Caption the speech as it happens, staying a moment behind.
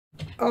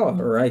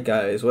Alright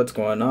guys, what's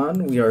going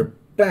on? We are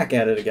back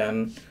at it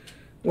again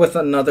with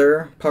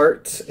another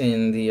part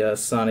in the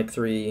Sonic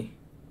 3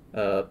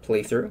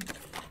 playthrough.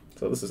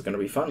 So this is going to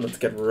be fun. Let's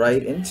get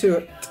right into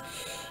it.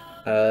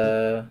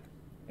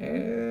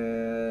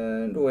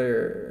 And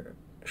where...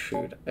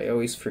 Shoot, I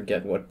always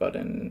forget what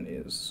button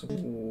is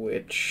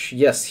which.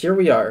 Yes, here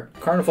we are.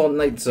 Carnival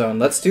Night Zone.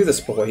 Let's do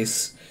this,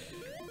 boys.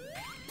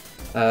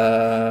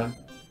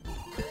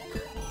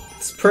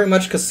 It's pretty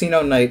much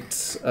Casino Night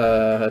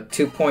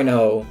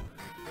 2.0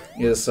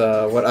 is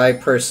what I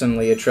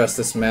personally address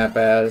this map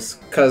as,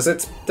 because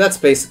that's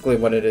basically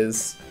what it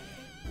is.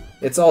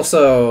 It's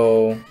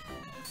also...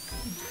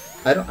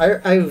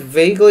 I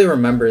vaguely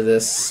remember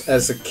this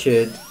as a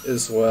kid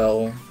as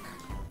well.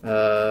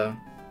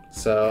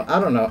 So, I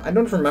don't know. I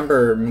don't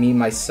remember me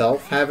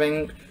myself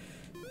having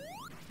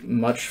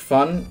much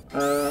fun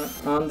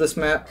on this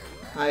map.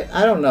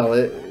 I don't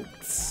know.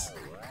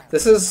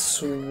 This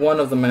is one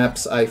of the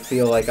maps I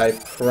feel like I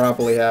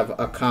probably have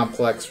a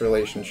complex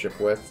relationship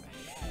with.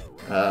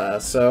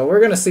 So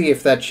we're gonna see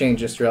if that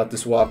changes throughout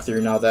this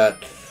walkthrough now that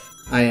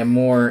I am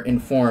more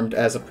informed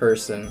as a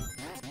person.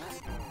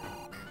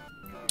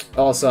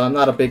 Also, I'm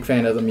not a big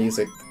fan of the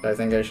music. I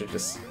think I should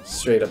just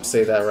straight up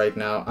say that right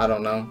now. I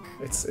don't know.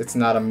 It's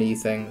not a me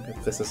thing.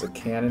 If this is a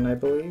canon, I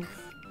believe.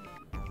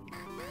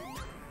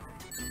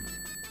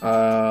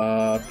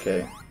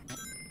 Okay.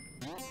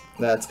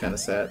 That's kind of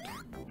sad.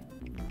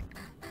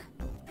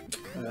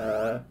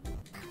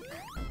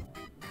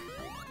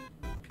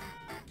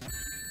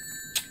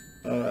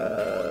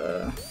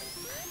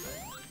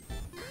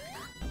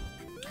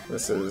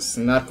 This is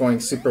not going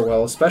super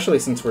well, especially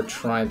since we're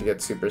trying to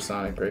get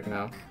Supersonic right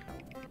now.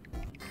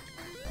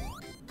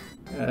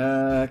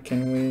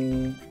 Can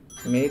we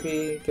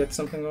maybe get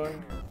something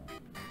going?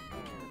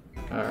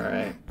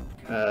 Alright.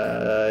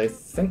 I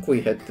think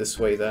we head this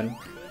way then,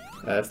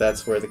 if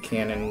that's where the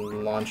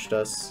cannon launched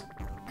us.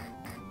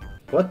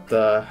 What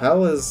the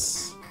hell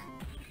is...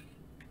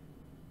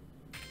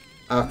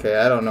 Okay,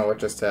 I don't know what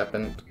just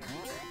happened.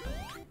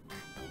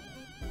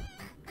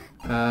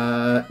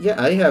 Yeah,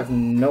 I have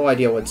no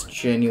idea what's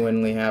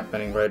genuinely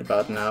happening right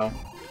about now.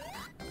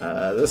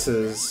 This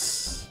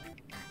is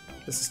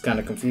kind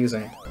of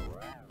confusing.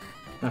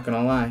 Not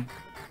gonna lie.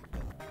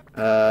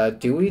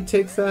 Do we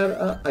take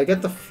that? I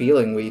get the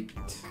feeling we...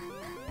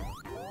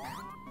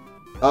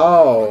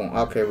 Oh,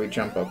 okay, we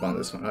jump up on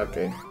this one.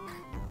 Okay.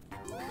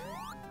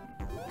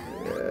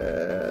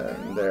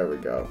 And there we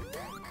go.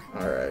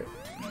 Alright.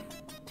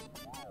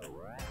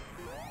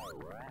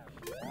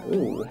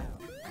 Ooh.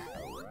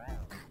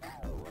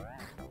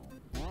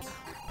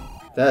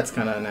 That's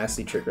kind of a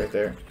nasty trick right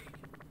there.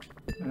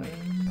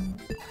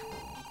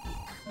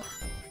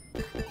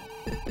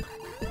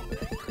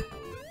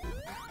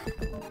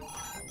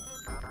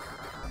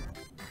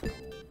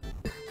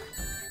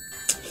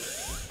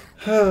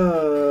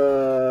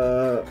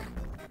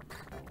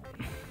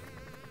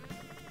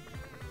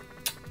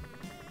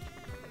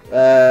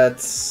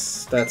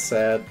 That's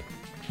sad.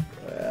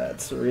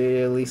 That's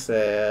really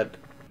sad.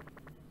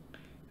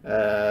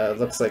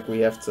 Looks like we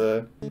have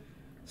to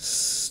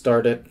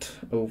start it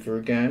over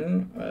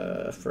again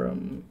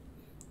from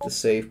the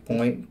save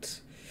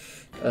point.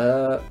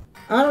 I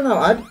don't know.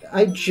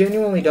 I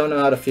genuinely don't know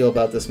how to feel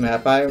about this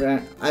map.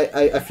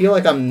 I feel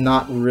like I'm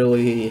not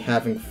really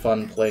having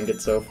fun playing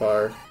it so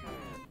far.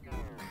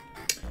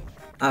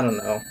 I don't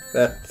know.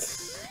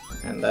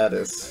 That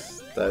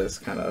is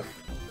kind of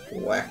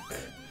whack.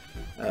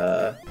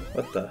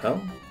 What the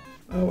hell?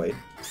 Oh wait,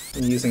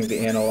 I'm using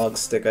the analog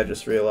stick, I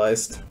just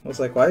realized. I was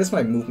like, why is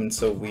my movement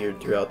so weird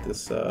throughout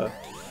this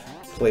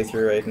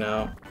playthrough right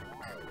now?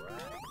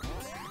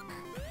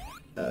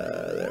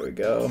 There we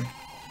go.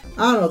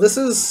 I don't know, this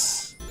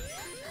is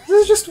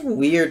just a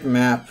weird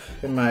map,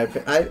 in my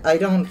opinion. I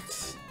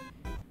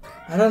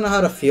don't know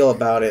how to feel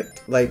about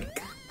it.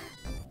 Like,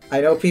 I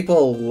know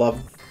people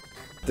love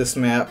this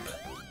map,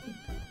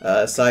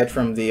 aside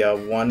from the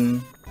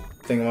one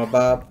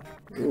thingamabob.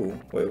 Ooh,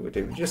 wait,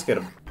 did we just get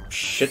a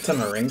shit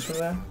ton of rings from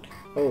that?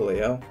 Holy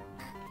hell.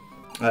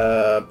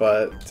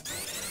 But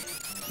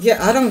yeah,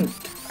 I don't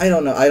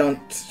know. I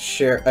don't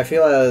share. I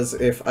feel as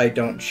if I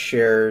don't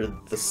share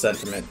the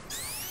sentiment.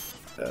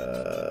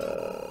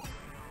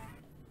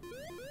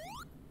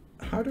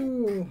 How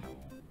do...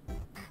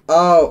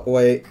 Oh,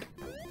 wait.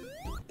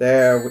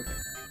 There.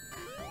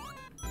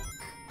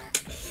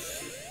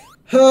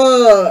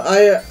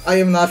 I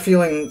am not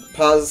feeling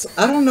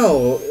I don't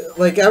know.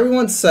 Like,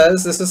 everyone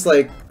says this is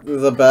like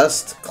the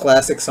best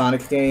classic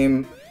Sonic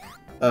game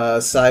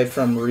aside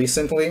from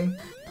recently.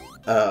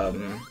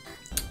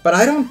 But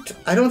I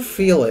don't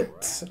feel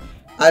it.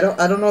 I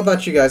don't know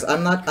about you guys.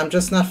 I'm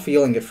just not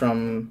feeling it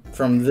from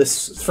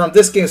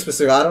this game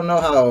specifically. I don't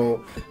know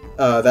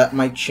how that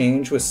might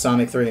change with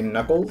Sonic 3 and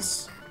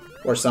Knuckles,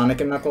 or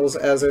Sonic and Knuckles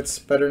as it's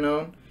better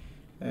known.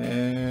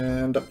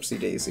 And upsy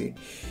daisy.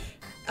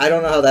 I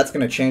don't know how that's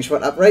going to change,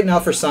 but right now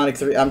for Sonic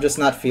 3, I'm just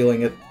not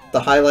feeling it. The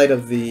highlight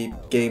of the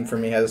game for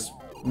me has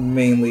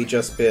mainly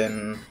just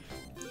been...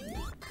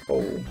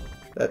 Oh,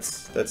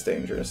 that's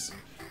dangerous.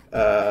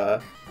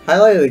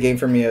 highlight of the game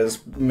for me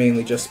has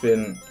mainly just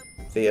been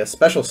the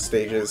special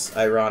stages,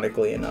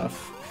 ironically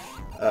enough.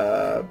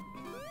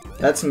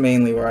 That's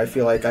mainly where I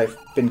feel like I've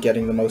been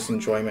getting the most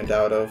enjoyment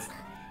out of,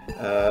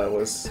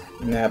 was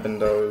nabbing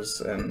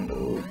those, and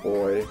oh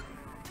boy.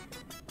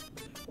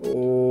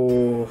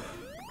 Oh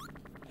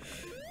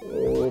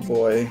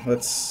boy,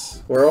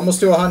 we're almost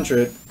to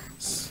 100.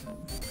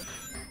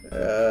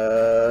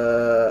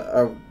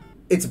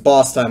 It's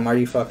boss time, are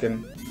you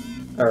fucking...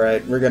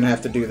 Alright, we're gonna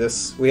have to do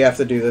this. We have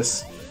to do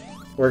this.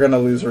 We're gonna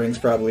lose rings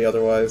probably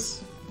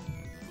otherwise.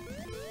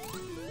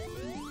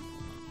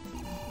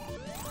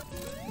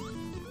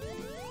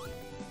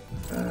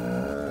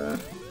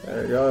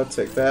 There we go,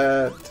 take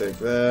that, take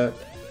that.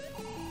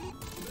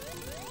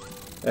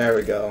 There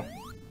we go.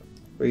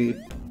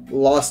 We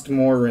lost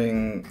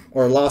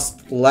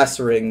lost less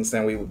rings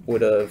than we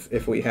would have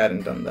if we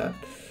hadn't done that,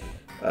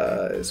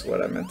 is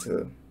what I meant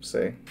to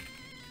say.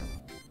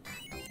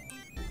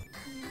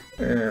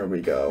 There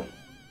we go.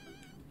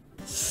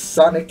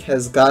 Sonic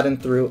has gotten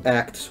through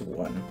Act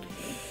 1.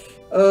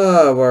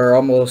 We're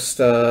almost,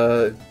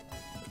 oh,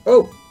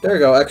 there we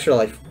go, extra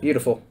life.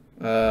 Beautiful.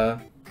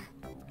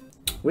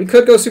 We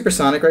could go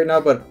Supersonic right now,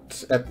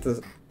 but at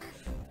the...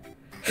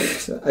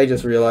 I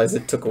just realized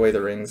it took away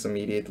the rings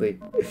immediately.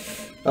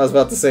 I was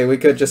about to say, we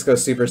could just go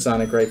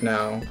Supersonic right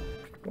now,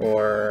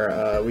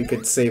 or we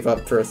could save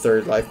up for a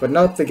third life, but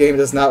nope, the game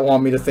does not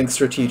want me to think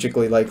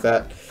strategically like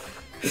that.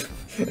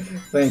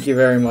 Thank you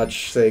very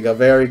much, Sega.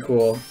 Very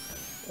cool.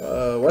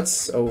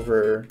 What's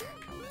over?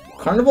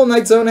 Carnival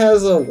Night Zone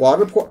has a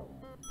water port.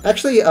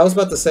 Actually, I was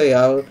about to say,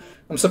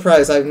 I'm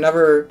surprised. I've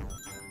never...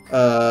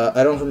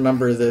 I don't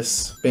remember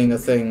this being a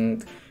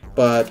thing,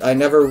 but I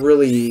never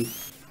really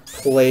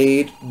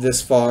played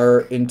this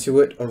far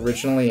into it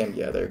originally, and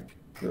yeah, there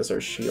goes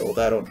our shield.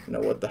 I don't know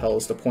what the hell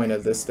is the point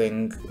of this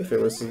thing, if it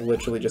was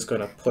literally just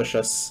gonna push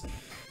us.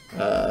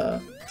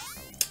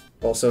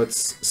 Also,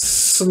 it's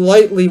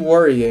slightly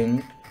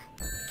worrying.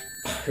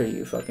 Are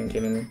you fucking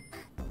kidding me?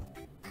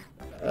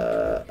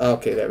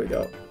 Okay, there we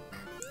go.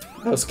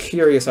 I was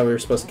curious how we were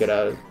supposed to get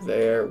out of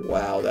there.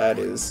 Wow, that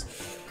is...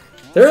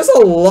 There's a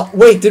lot...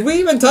 Wait, did we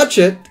even touch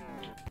it?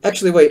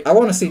 Actually, wait, I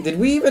want to see, did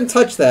we even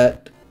touch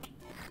that?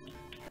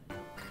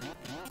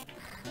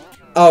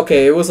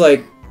 Okay, it was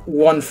like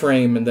one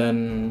frame and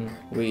then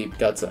we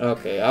got to...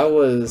 Okay, I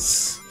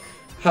was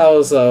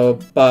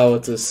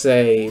about to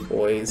say,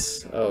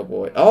 boys. Oh,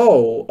 boy.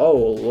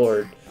 Oh,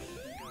 lord.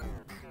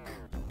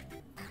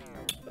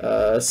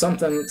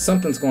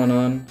 Something's going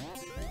on.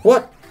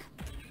 What?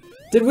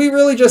 Did we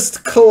really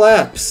just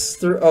collapse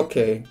through...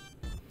 Okay.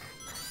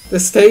 The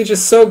stage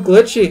is so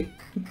glitchy.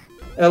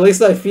 At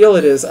least I feel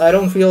it is. I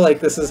don't feel like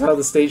this is how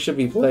the stage should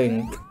be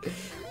playing.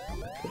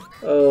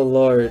 Oh,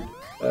 lord.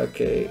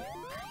 Okay.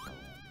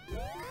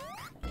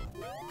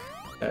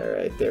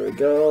 Alright, there we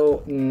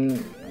go.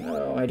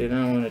 No, I did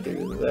not want to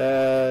do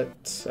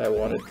that. I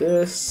wanted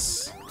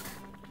this.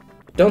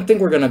 Don't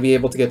think we're gonna be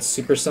able to get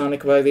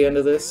Supersonic by the end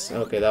of this.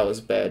 Okay, that was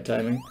bad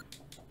timing.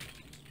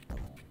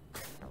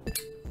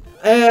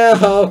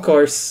 Of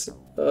course.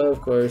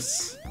 Of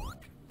course.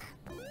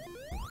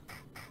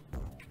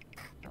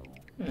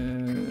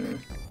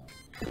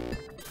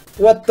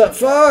 What the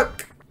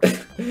fuck?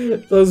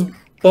 Those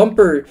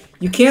bumper...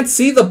 You can't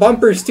see the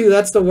bumpers, too.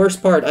 That's the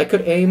worst part. I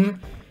could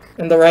aim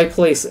in the right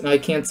place, and I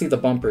can't see the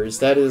bumpers.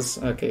 That is...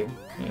 Okay.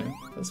 Yeah,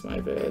 that's my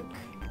bad.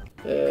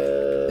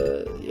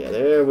 Yeah,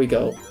 there we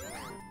go.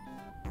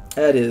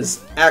 That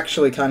is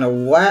actually kind of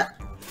whack.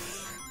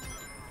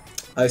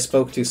 I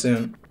spoke too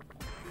soon.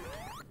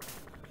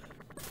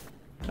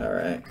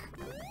 Alright.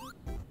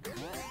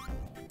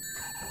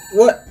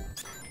 What?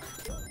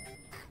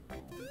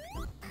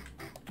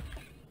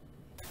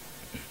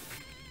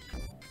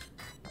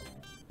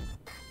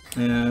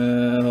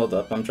 Hold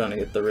up, I'm trying to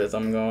get the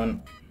rhythm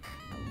going.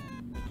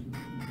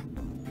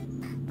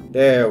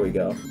 There we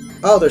go.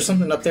 Oh, there's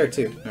something up there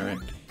too. Alright.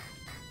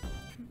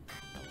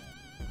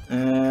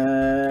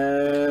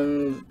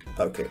 And...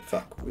 Okay,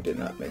 fuck, we did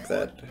not make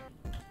that.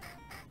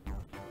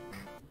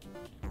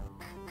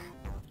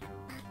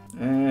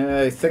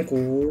 I think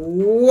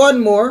one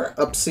more.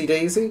 Upsy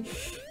daisy.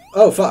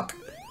 Oh, fuck.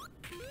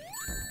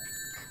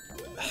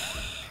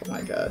 Oh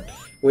my god.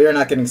 We are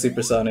not getting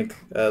Supersonic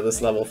this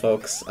level,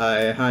 folks.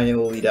 I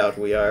highly doubt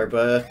we are,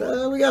 but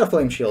we got a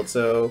Flame Shield,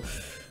 so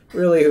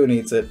really, who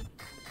needs it?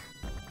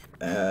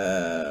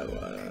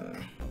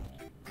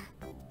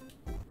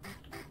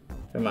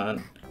 Come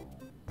on.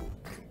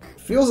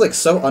 Feels like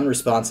so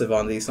unresponsive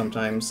on these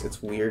sometimes.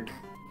 It's weird.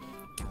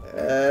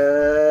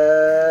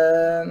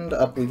 And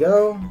up we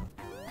go.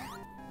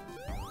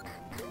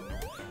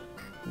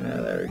 Yeah,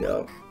 there we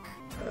go.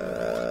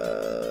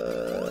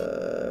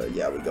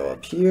 Yeah, we go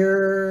up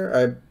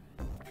here.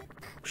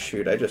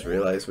 Shoot, I just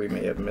realized we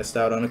may have missed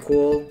out on a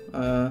cool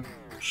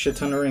shit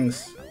ton of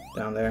rings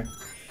down there.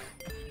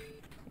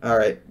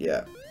 Alright,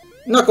 yeah.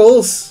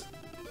 Knuckles!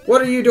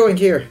 What are you doing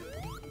here?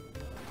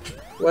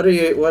 What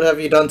have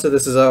you done to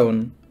this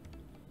zone?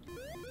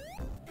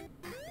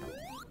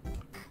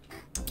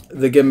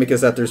 The gimmick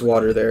is that there's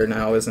water there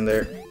now, isn't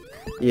there?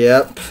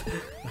 Yep.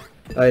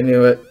 I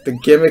knew it. The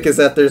gimmick is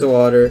that there's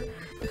water.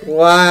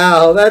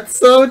 Wow, that's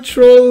so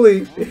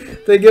trolly.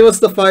 They give us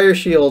the fire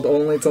shield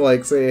only to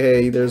like say,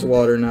 hey, there's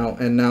water now,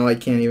 and now I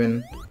can't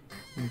even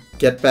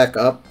get back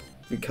up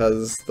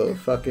because the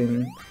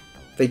fucking...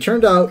 They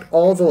turned out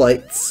all the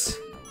lights.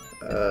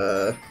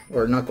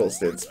 Or Knuckles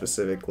did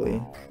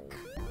specifically.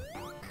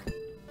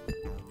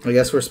 I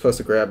guess we're supposed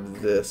to grab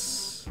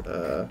this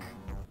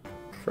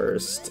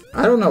first.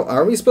 I don't know,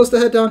 are we supposed to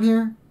head down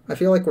here? I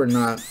feel like we're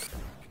not,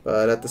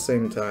 but at the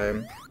same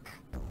time...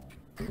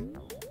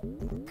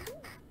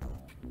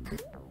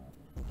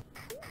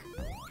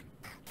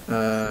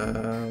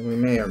 we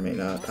may or may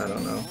not, I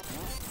don't know.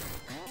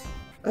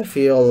 I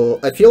feel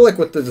like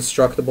with the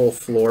destructible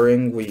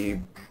flooring,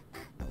 we...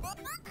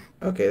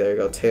 Okay, there we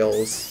go,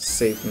 Tails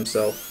saved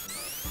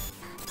himself.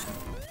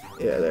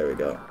 Yeah, there we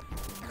go.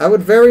 I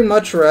would very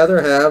much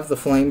rather have the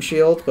flame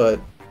shield, but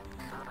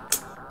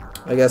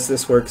I guess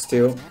this works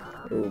too.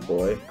 Oh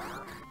boy.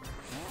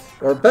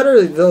 Or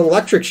better, the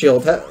electric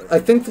shield. I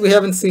think we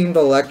haven't seen the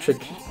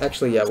electric...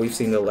 Actually, yeah, we've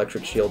seen the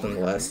electric shield in the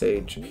last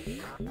stage.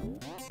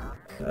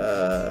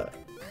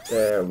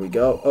 There we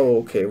go. Oh,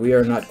 okay, we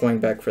are not going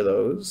back for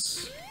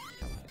those.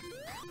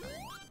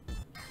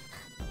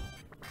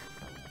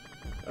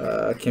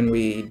 Can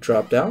we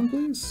drop down,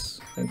 please?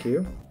 Thank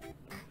you.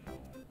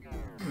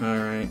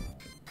 Alright.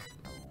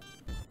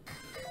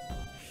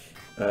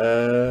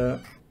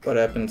 What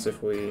happens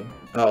if we...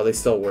 Oh, they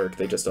still work,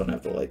 they just don't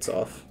have the lights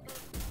off.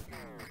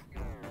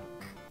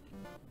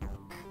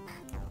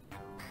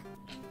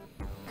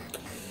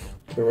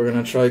 So we're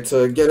gonna try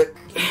to get it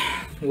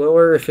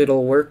lower if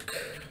it'll work.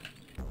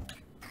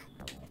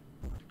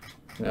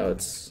 No,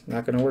 it's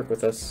not gonna work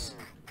with us.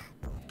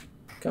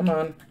 Come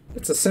on,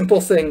 it's a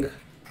simple thing.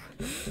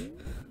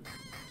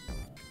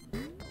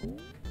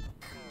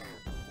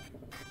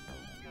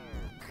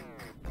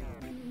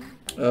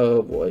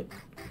 Oh boy.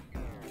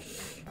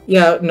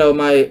 Yeah, no,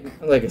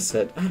 like I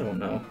said, I don't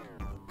know.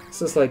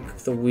 This is like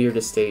the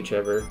weirdest stage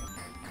ever.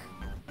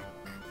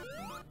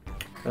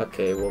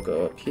 Okay, we'll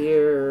go up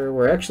here.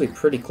 We're actually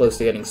pretty close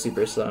to getting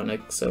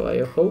Supersonic, so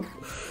I hope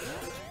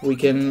we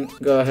can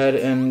go ahead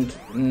and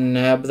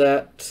nab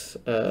that.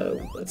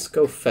 Let's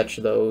go fetch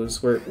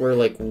those. We're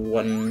like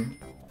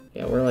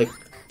we're like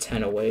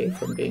 10 away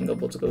from being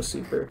able to go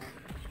super.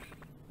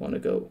 Wanna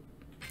go.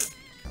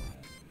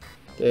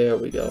 There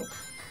we go.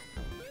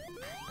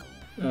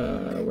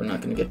 We're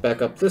not gonna get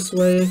back up this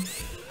way.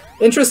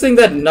 Interesting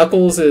that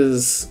Knuckles'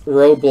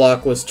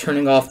 roadblock was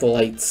turning off the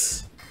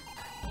lights.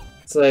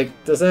 It's like,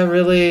 does that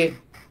really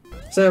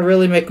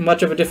make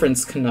much of a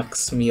difference,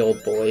 Canucks, me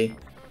old boy?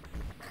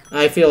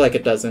 I feel like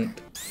it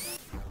doesn't.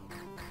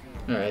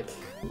 Alright,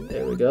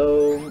 there we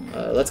go.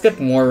 Let's get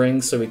more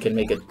rings so we can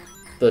make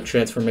the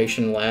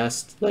transformation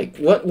last. Like,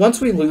 once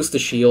we lose the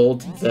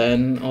shield,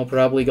 then I'll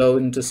probably go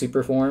into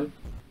super form.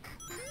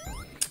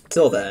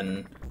 Till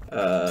then,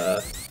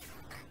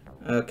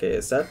 okay,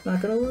 is that not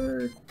gonna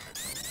work?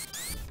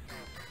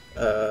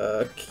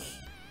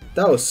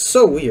 That was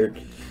so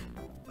weird.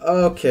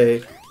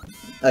 Okay,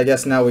 I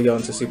guess now we go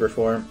into super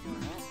form.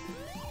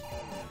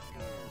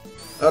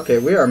 Okay,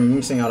 we are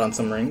missing out on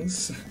some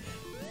rings.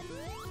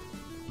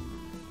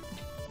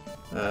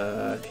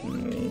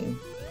 Can we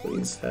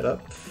please head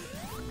up?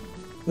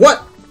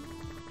 What?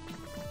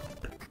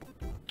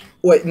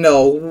 Wait,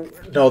 no,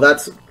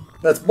 that's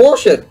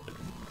bullshit.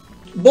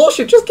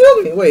 Bullshit, just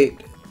killed me. Wait.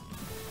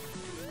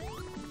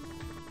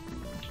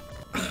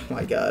 Oh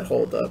my god,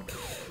 hold up.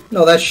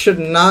 No, that should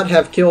not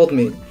have killed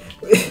me.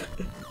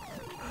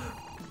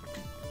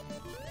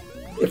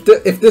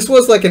 If this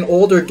was like an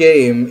older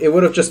game, it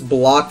would have just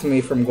blocked me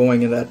from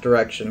going in that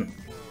direction.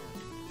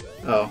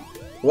 Oh.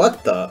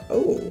 What the?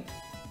 Oh.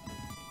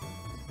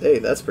 Hey,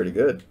 that's pretty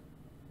good.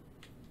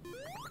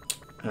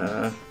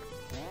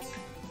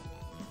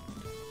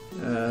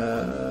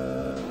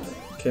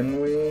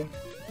 Can we...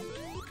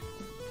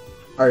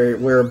 Alright,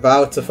 we're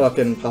about to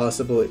fucking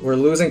possibly... We're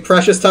losing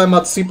precious time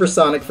on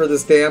Supersonic for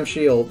this damn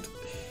shield.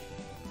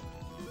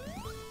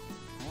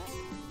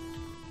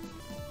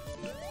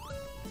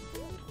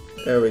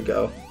 There we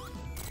go.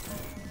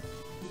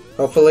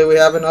 Hopefully we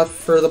have enough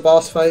for the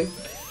boss fight.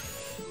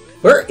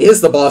 Where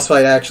is the boss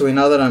fight, actually,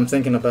 now that I'm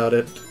thinking about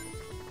it?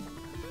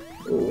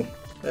 Ooh,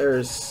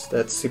 there's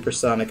that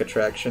Supersonic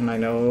attraction I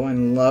know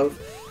and love.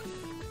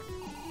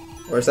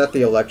 Or is that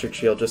the electric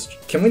shield?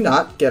 Just... Can we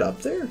not get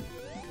up there?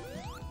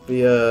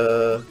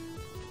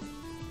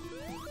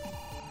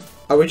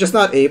 Are we just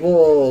not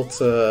able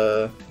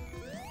to...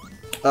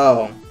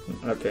 Oh,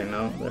 okay,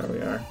 no, there we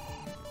are.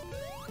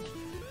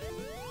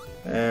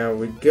 There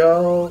we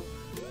go.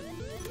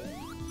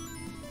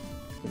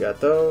 We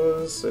got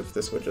those. If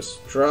this would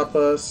just drop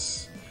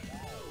us.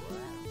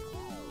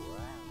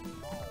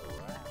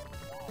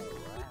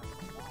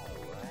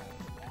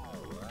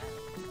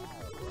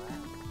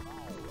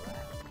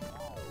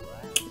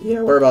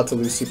 Yeah, we're about to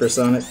lose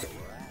Supersonic.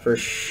 For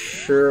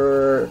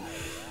sure.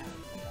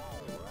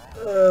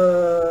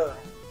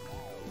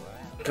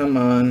 Come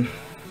on.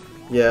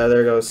 Yeah,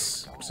 there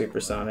goes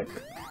Supersonic.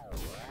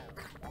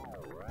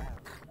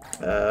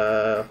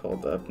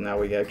 Hold up. Now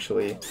we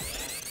actually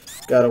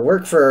gotta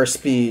work for our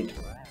speed.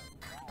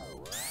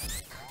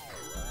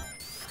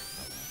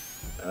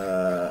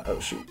 Oh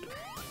shoot.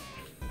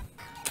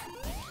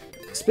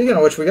 Speaking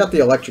of which, we got the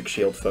electric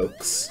shield,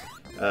 folks.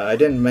 I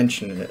didn't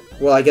mention it.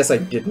 Well, I guess I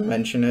didn't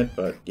mention it,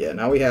 but yeah,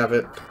 now we have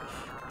it.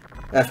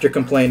 After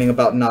complaining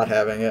about not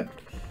having it.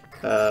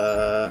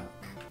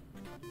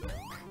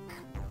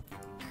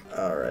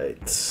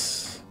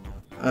 Alright.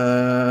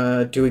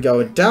 Do we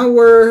go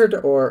downward,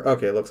 or...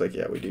 Okay, looks like,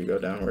 yeah, we do go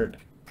downward.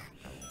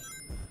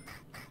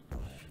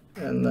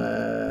 And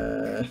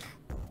then...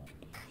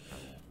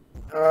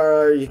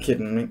 Are you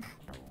kidding me?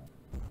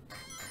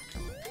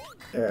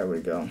 There we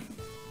go.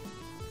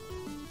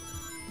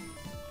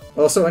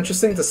 Also,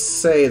 interesting to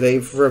say,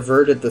 they've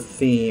reverted the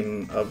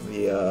theme of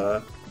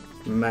the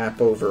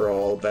map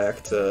overall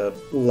back to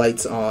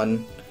lights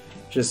on.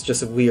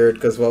 Just weird,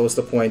 because what was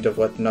the point of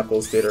what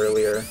Knuckles did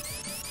earlier?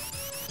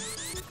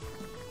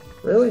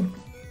 Really?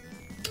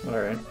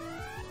 Alright.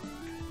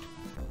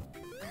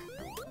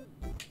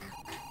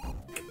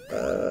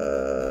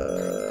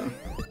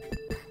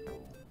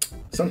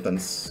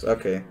 Something's...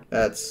 Okay,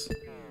 that's...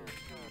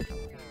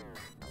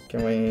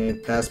 Can we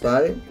pass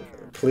by?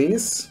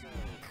 Please?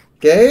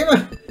 Game?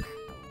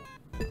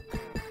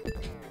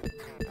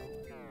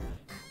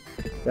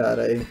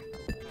 God,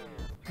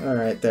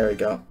 Alright, there we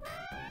go.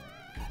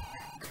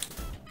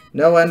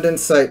 No end in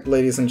sight,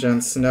 ladies and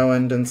gents. No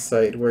end in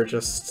sight. We're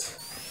just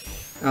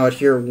out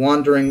here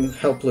wandering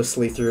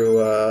helplessly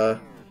through,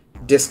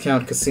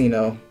 Discount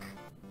Casino.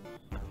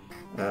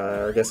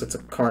 I guess it's a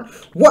car...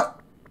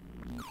 What?!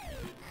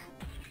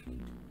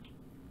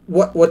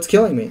 What's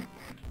killing me?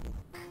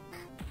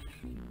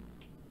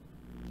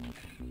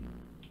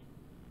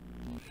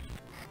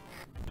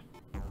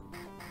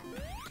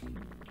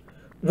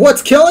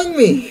 What's killing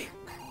me?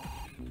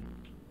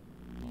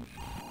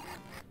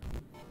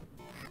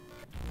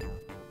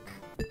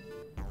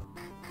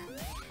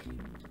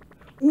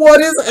 What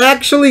is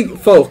actually...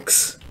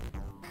 Folks.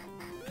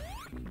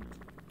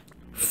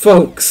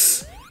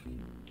 Folks.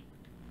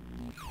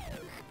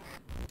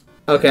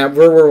 Okay,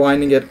 we're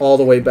rewinding it all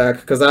the way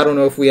back, because I don't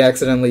know if we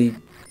accidentally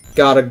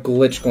got a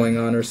glitch going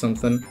on or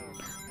something.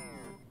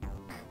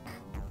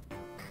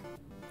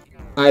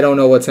 I don't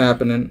know what's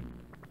happening.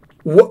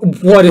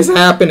 What is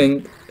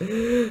happening?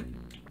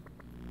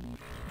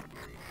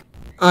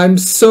 I'm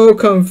so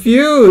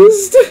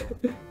confused.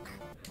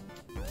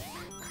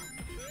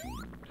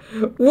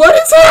 What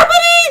is happening?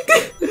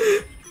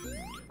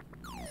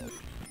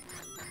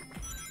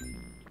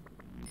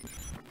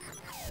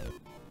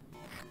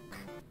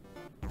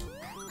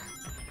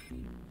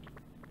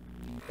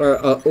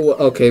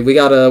 Okay, we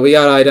gotta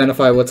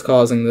identify what's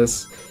causing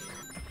this.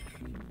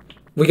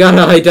 We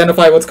gotta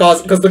identify what's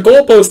causing, because the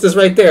goalpost is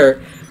right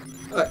there.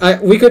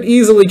 We could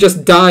easily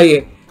just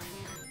die.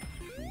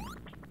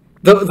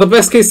 The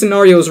best case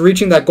scenario is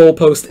reaching that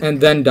goalpost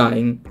and then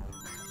dying.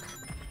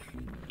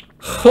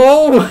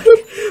 Oh my,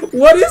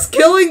 what is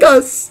killing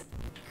us?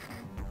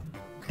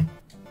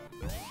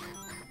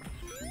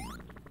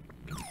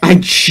 I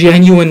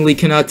genuinely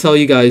cannot tell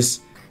you guys.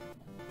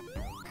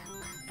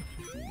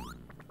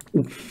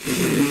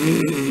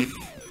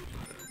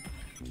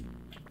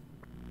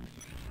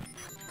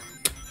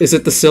 Is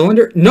it the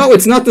cylinder? No,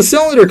 it's not the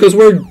cylinder, because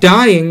we're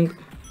dying.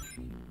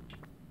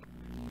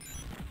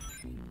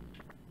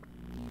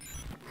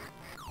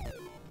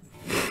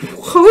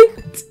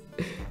 What?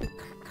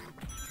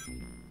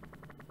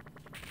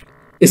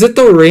 Is it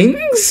the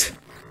rings?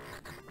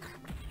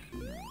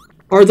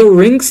 Are the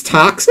rings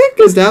toxic?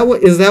 Is that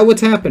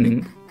what's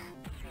happening?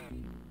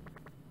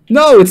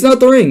 No, it's not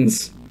the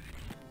rings.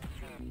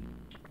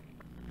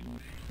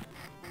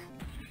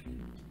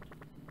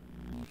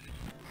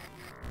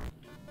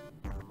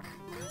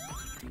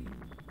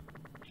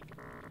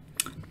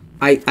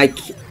 I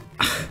can't.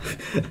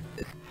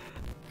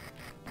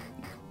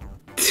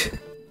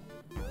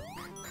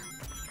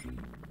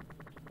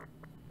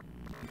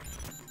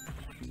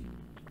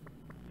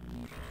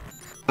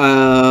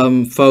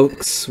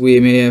 Folks, we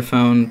may have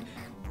found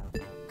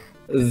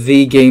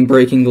the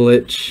game-breaking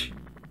glitch.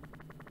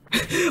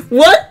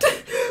 What?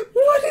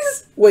 What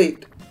is...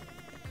 Wait.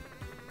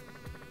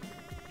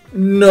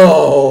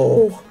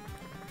 No.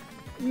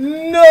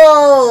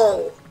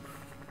 No.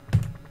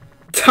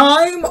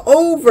 Time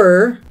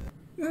over.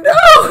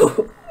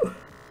 No.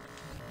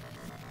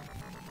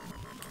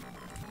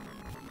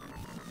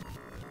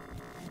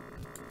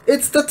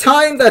 It's the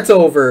time that's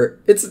over.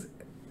 It's...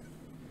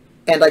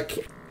 And I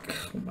can't...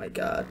 Oh my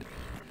god.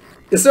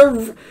 Is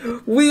there...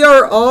 We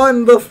are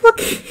on the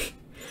fucking...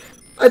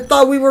 I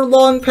thought we were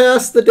long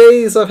past the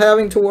days of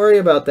having to worry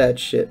about that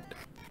shit.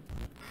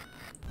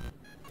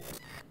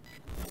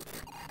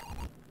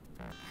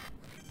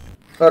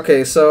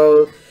 Okay,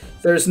 so...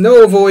 There's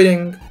no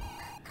avoiding...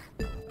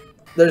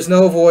 There's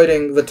no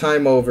avoiding the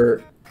time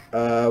over.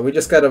 We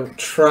just gotta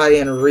try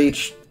and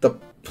reach the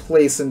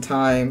place in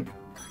time.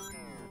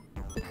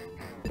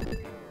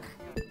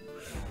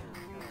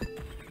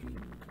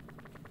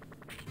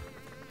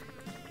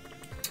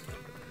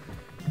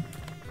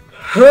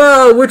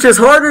 Which is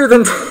harder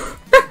than...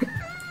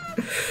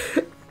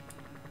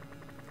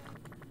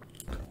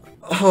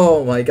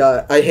 Oh my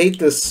god, I hate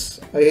this.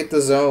 I hate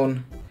the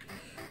zone.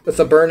 With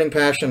a burning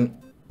passion.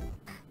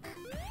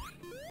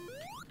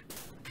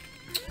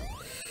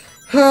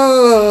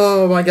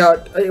 Oh my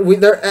god,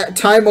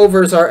 time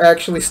overs are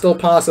actually still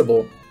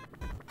possible.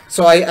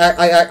 So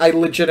I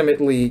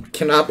legitimately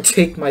cannot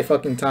take my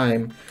fucking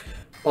time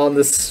on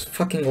this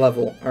fucking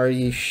level. Are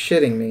you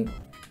shitting me?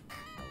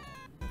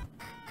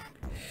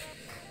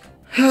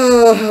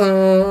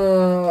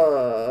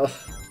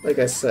 Like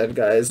I said,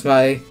 guys,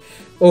 my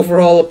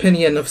overall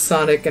opinion of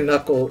Sonic and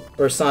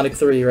Sonic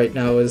 3 right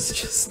now is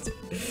just...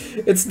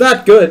 It's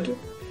not good.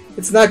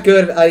 It's not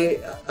good.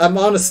 I'm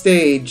on a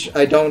stage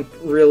I don't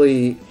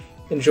really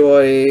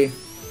enjoy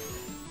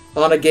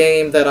on a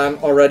game that I'm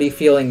already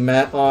feeling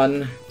meh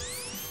on.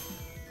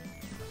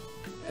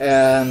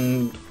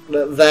 And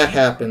that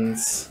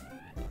happens.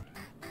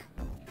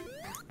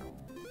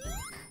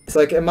 It's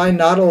like, am I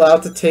not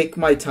allowed to take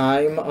my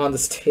time on the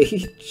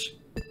stage?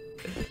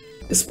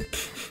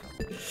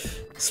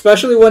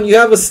 Especially when you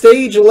have a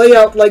stage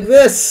layout like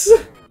this!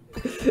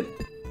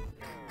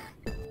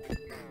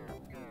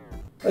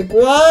 Like,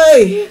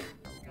 why?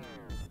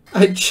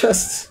 I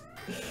just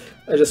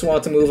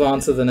want to move on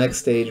to the next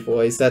stage,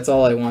 boys. That's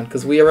all I want,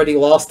 because we already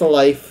lost a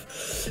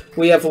life.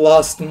 We have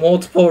lost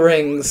multiple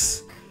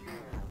rings.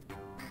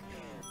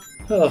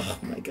 Oh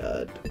my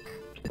god.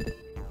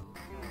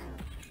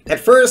 At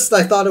first,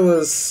 I thought it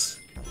was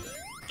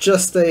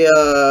just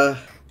an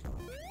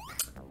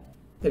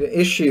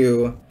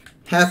issue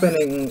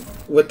happening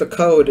with the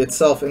code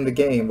itself in the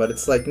game, but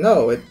it's like,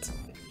 no,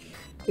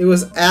 it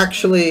was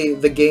actually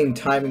the game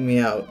timing me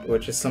out,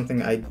 which is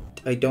something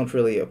I don't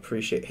really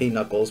appreciate. Hey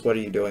Knuckles, what are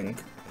you doing?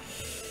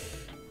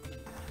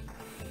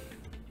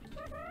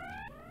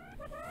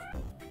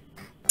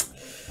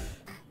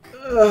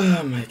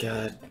 Oh my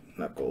god.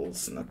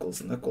 Knuckles,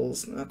 Knuckles,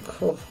 Knuckles,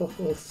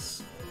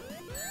 Knuckles.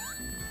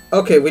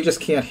 Okay, we just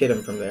can't hit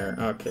him from there.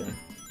 Okay.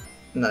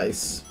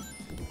 Nice.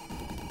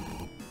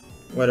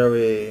 What are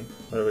we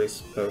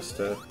supposed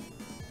to...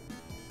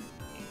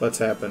 What's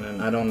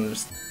happening? I don't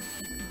understand.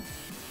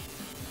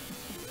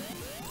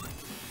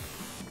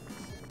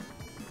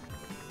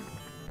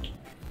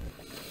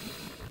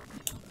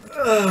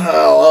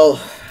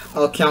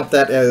 I'll count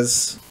that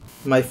as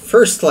my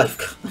first life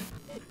con.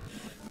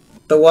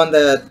 The one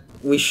that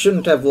we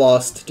shouldn't have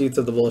lost due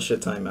to the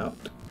bullshit timeout.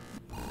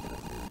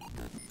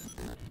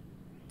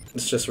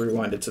 Let's just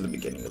rewind it to the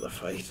beginning of the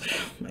fight.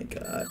 Oh my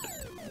god.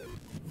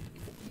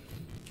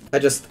 I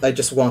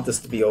just want this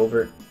to be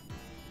over.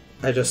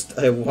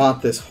 I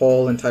want this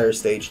whole entire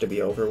stage to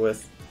be over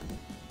with.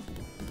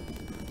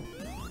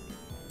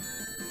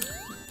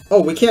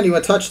 Oh, we can't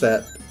even touch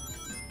that.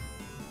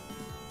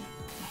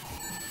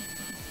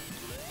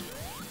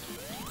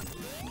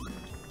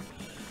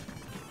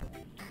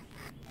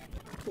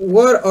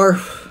 What are...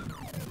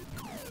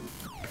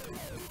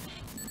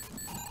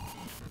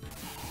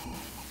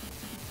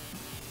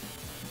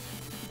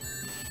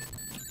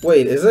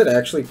 Wait, is it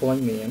actually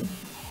pulling me in?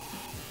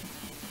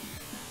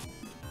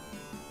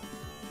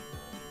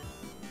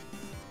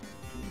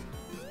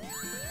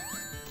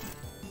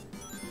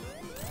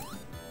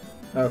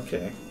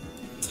 Okay.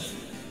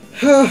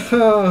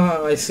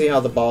 I see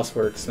how the boss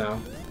works now.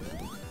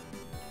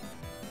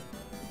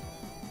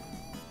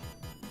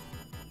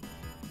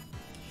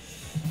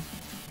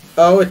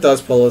 Oh, it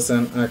does pull us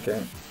in.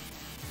 Okay.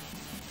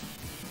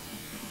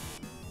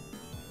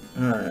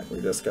 Alright,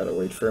 we just gotta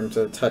wait for him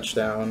to touch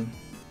down.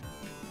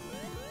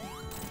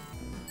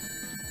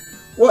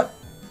 What?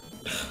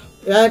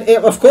 And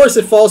of course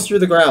it falls through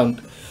the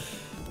ground.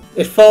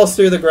 It falls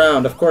through the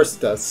ground. Of course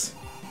it does.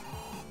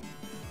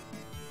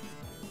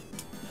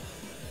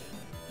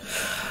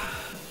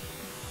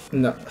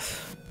 No.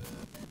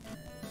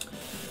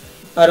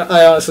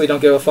 I honestly don't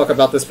give a fuck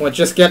about this point.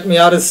 Just get me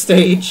out of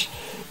stage.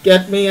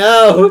 Get me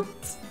out!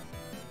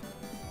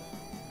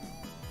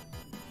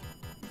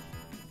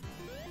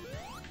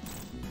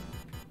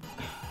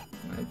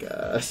 Oh my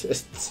gosh.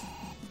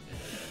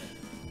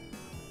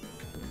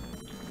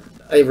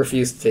 I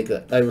refuse to take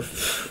that. I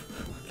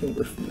fucking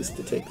refuse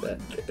to take that.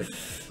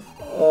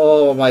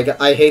 Oh my god.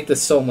 I hate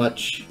this so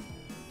much.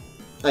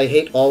 I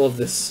hate all of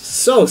this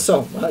so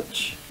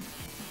much.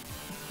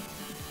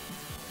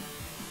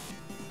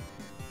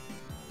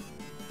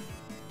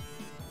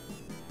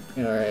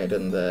 Alright,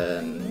 and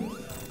then...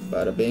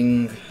 Bada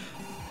bing.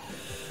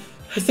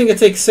 I think it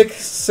takes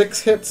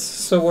six hits,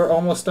 so we're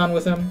almost done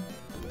with him.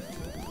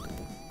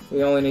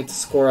 We only need to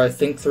score, I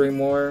think, 3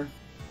 more.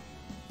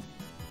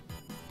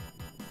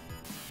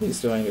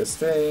 He's doing his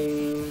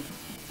thing.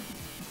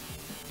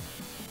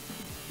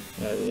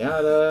 Yada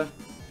yada.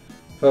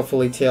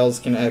 Hopefully Tails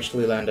can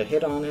actually land a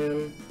hit on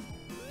him.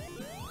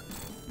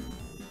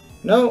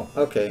 No?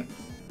 Okay.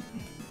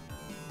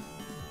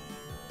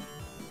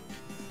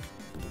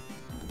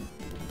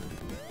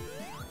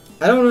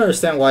 I don't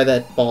understand why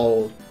that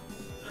ball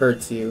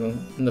hurts you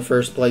in the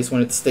first place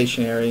when it's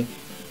stationary.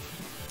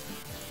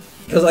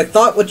 Because I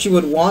thought what you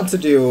would want to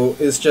do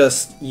is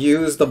just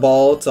use the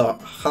ball to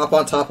hop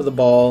on top of the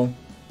ball,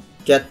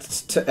 get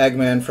to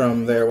Eggman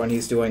from there when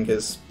he's doing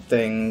his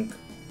thing,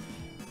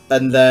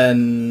 and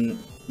then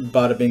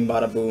bada bing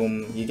bada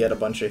boom, you get a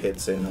bunch of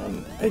hits in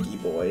on Eggy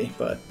Boy.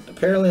 But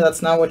apparently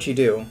that's not what you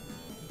do.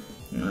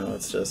 No,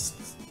 it's just...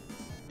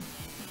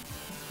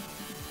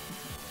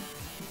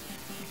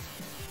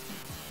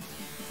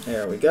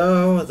 There we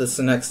go. This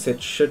next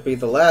hit should be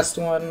the last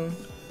one.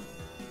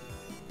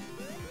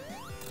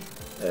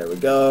 There we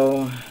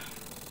go.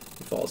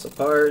 He falls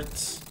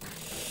apart.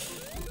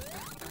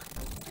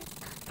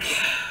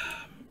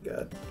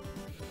 God.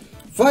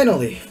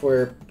 Finally,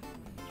 we're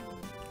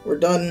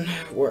done.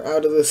 We're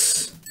out of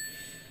this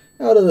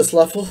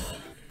level.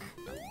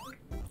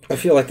 I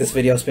feel like this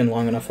video's been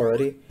long enough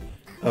already.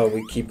 Oh,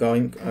 we keep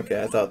going?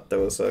 Okay, I thought there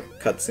was a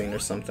cutscene or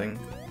something.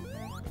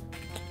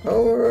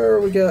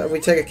 Or we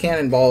take a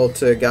cannonball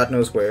to God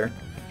knows where.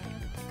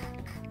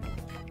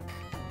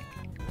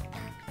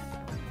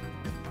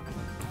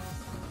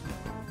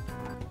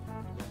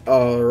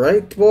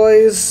 Alright,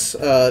 boys.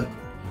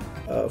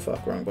 Oh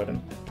fuck, wrong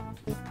button.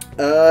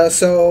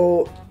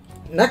 So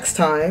next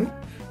time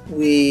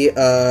we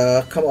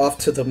come off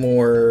to the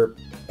more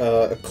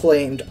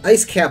acclaimed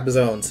Ice Cap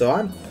Zone. So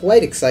I'm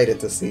quite excited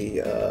to see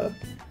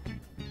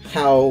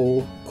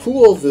how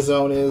cool the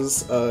zone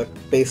is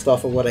based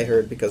off of what I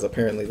heard, because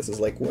apparently this is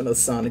like one of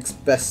Sonic's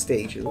best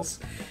stages,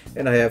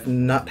 and I have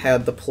not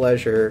had the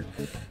pleasure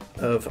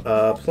of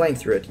playing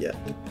through it yet.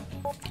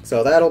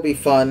 So that'll be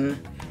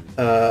fun.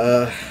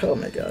 Oh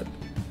my god.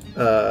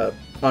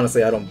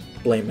 Honestly, I don't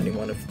blame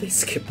anyone if they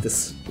skip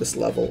this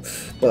level.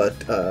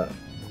 But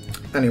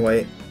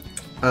anyway,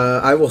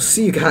 I will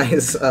see you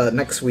guys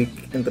next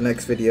week in the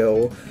next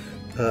video.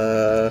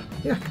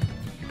 Yeah.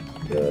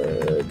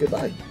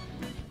 Goodbye.